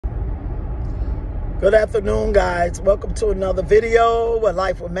Good afternoon, guys. Welcome to another video with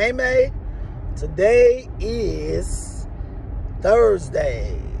Life with May May. Today is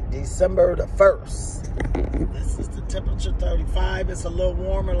Thursday, December the 1st. This is the temperature 35. It's a little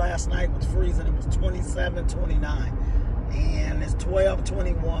warmer. Last night was freezing. It was 27, 29. And it's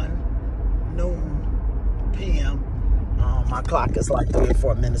 12:21 noon p.m. My clock is like 3 or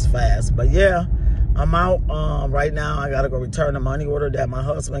 4 minutes fast. But yeah, I'm out right now. I got to go return the money order that my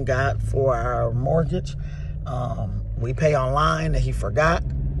husband got for our mortgage. We pay online and he forgot.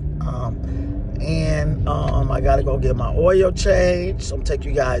 I got to go get my oil changed. So I'm take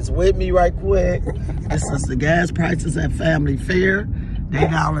you guys with me right quick. This is the gas prices at Family Fair. They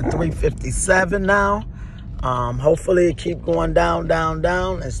down at $3.57 now. Hopefully it keep going down,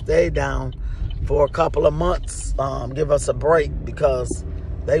 and stay down for a couple of months. Give us a break because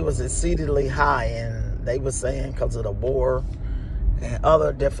they was exceedingly high, and they were saying because of the war and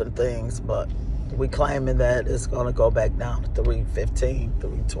other different things, but we claiming that it's going to go back down to $3.15,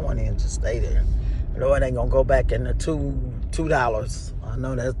 $3.20 and just stay there. You know, it ain't going to go back into $2. I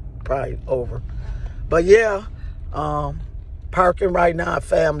know that's probably over. But yeah, parking right now at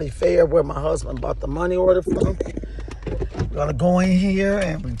Family Fair where my husband bought the money order from. Going to go in here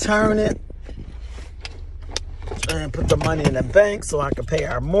and return it and put the money in the bank so I can pay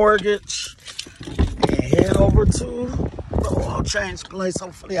our mortgage and head over to the oil change place.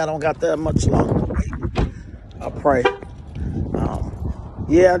 Hopefully I don't got that much longer to wait. I'll pray.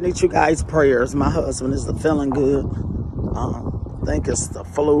 Yeah, I need you guys' prayers. My husband is feeling good. I think it's the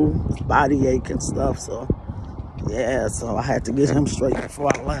flu, body ache and stuff. So yeah, so I had to get him straight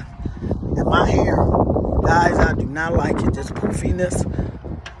before I left. And my hair, guys, I do not like it. This poofiness.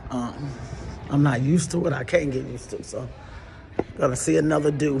 I'm not used to it. I can't get used to it. So gonna see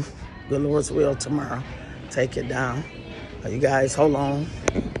another do. Good Lord's will tomorrow. Take it down. You guys hold on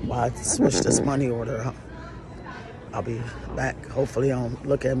while I switch this money order up. I'll be back. Hopefully you don't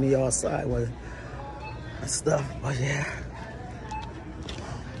look at me all sideways and stuff. But yeah.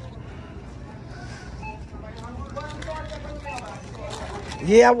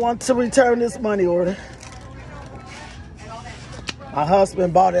 Yeah, I want to return this money order. My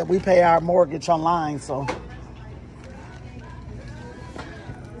husband bought it. We pay our mortgage online, so.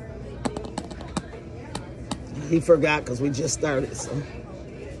 He forgot because we just started, so.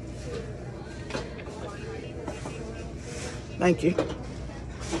 Thank you.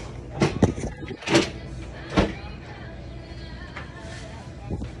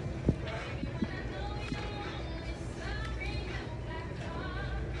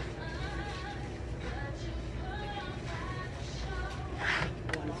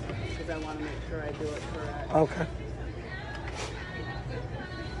 Because I want to make sure I do it correct. Okay.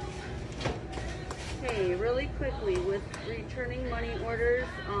 Hey, really quickly, with returning money orders,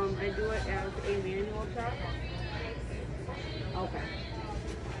 I do it as a manual check. Okay.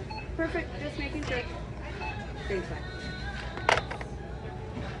 Perfect, just making sure. Thanks, bye.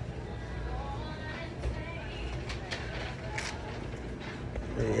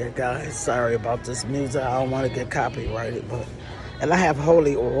 Yeah, guys, sorry about this music. I don't want to get copyrighted, and I have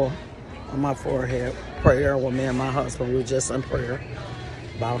holy oil on my forehead. Prayer with me and my husband. We were just in prayer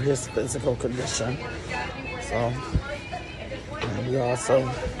about his physical condition. So, and we also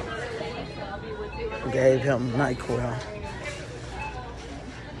gave him NyQuil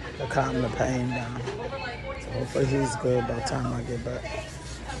to calm the pain down. So hopefully he's good by the time I get back.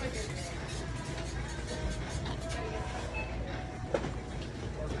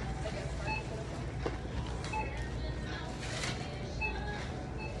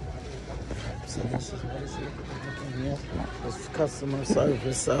 So this is what it's looking like. It's customer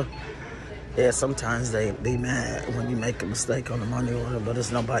service. So yeah, sometimes they be mad when you make a mistake on the money order, but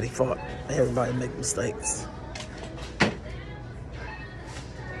it's nobody's fault. Everybody make mistakes.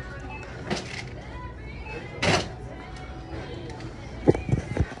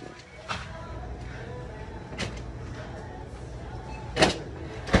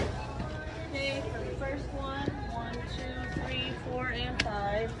 Okay, for the first one, 1, 2, 3, 4, and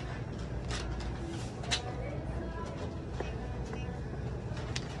 5.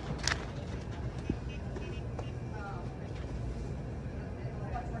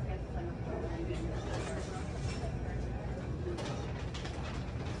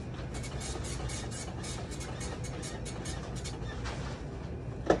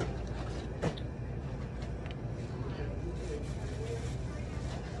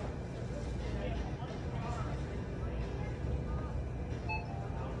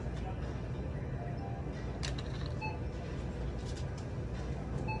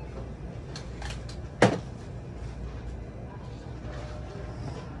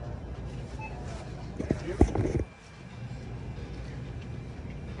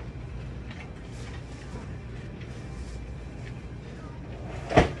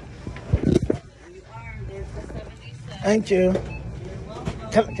 Thank you.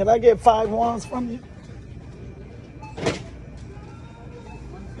 Can I get 5 ones from you?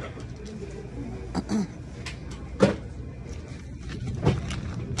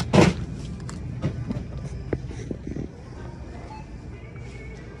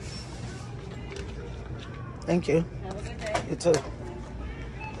 Thank you. Have a good day. You too.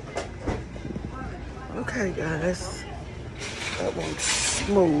 Okay, guys. That went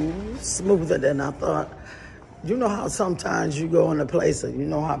smooth. Smoother than I thought. You know how sometimes you go in a place and you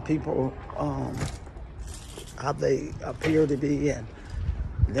know how people, how they appear to be, and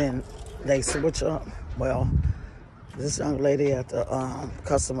then they switch up. Well, this young lady at the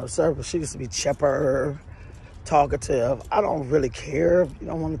customer service, she used to be chipper, talkative. I don't really care if you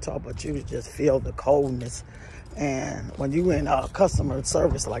don't want to talk, but you just feel the coldness. And when you in customer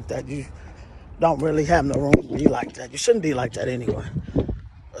service like that, you don't really have no room to be like that. You shouldn't be like that anyway.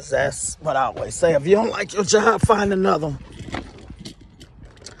 Because that's what I always say. If you don't like your job, find another one.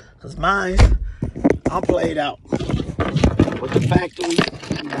 Because mine, I'm played out with the factory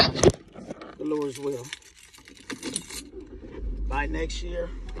and the Lord's will. By next year,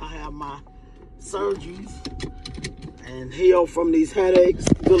 I have my surgeries and heal from these headaches,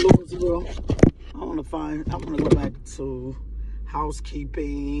 the Lord's will. I want to go back to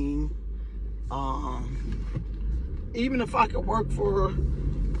housekeeping. Even if I could work for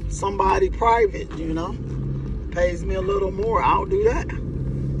somebody private, you know, pays me a little more, I'll do that.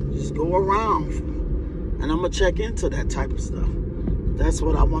 Just go around, and I'm gonna check into that type of stuff. That's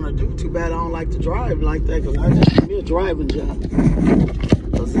what I want to do. Too bad I don't like to drive like that, because I just give me a driving job.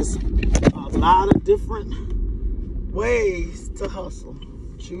 Because there's a lot of different ways to hustle.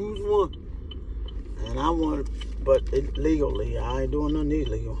 Choose one. And I want it, but legally. I ain't doing nothing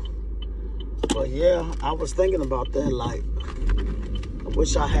illegal. But yeah, I was thinking about that. Like, I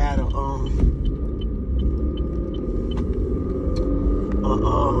wish I had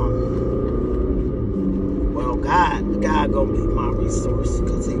well, God gonna be my resource,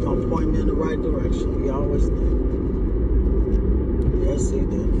 because He gonna point me in the right direction. He always do. Yes, He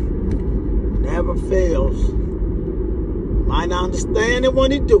do. Never fails. Might not understand it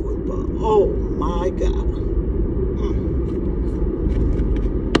when He do it, but oh my God.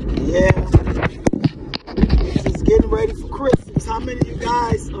 Yeah. Just getting ready for Christmas. How many of you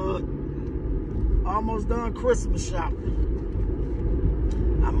guys almost done Christmas shopping?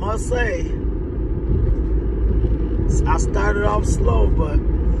 I must say, I started off slow, but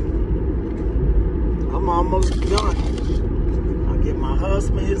I'm almost done. I'll get my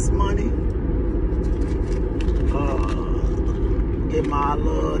husband his money. Get my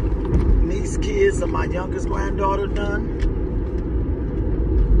little niece kids and my youngest granddaughter done.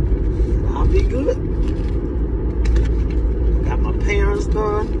 I'll be good. Got my parents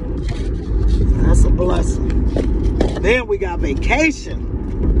done. That's a blessing. Then we got vacation.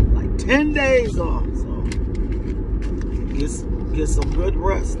 10 days off, so get some good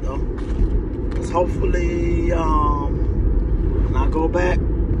rest though. Because hopefully when I go back,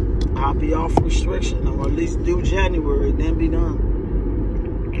 I'll be off restriction, or at least do January, then be done.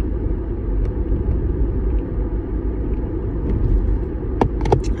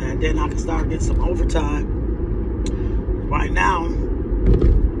 And then I can start getting some overtime. Right now,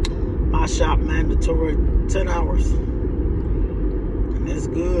 my shop mandatory 10 hours. And it's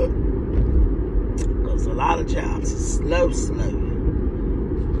good. A lot of jobs are slow.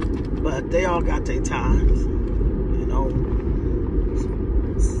 But they all got their times, you know.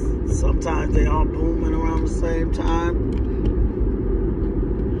 Sometimes they all booming around the same time.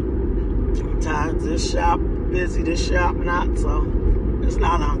 Sometimes this shop busy, this shop not, so it's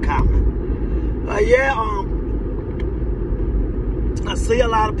not uncommon. Yeah, I see a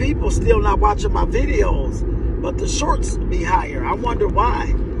lot of people still not watching my videos, but the shorts be higher. I wonder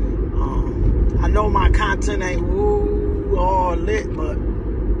why. I know my content ain't woo all lit, but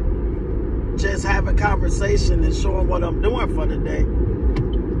just having conversation and showing what I'm doing for the day.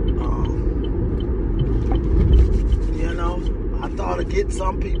 You know, I thought I'd get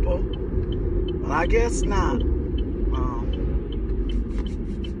some people, but I guess not.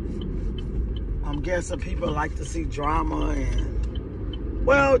 I'm guessing people like to see drama and,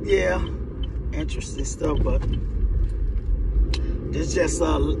 well, yeah, interesting stuff, but it's just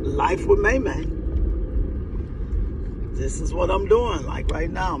life with May. This is what I'm doing. Like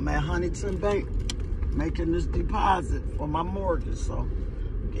right now, I'm at Huntington Bank making this deposit for my mortgage. So,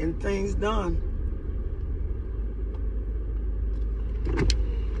 getting things done.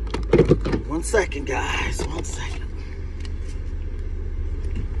 One second, guys. 1 second.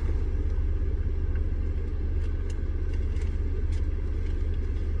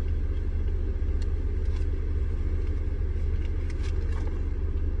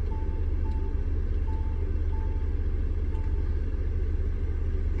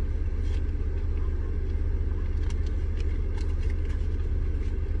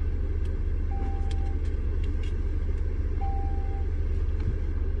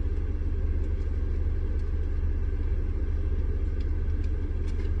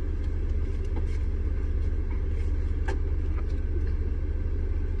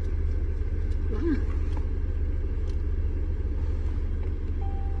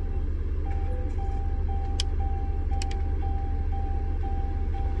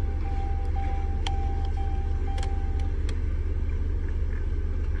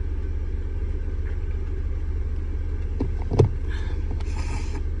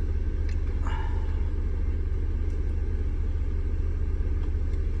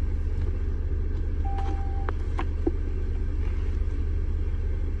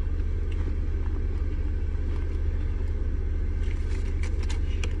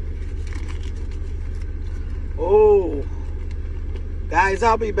 Oh, guys,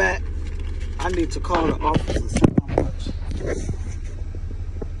 I'll be back. I need to call the office and see how much.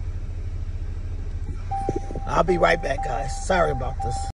 I'll be right back, guys. Sorry about this.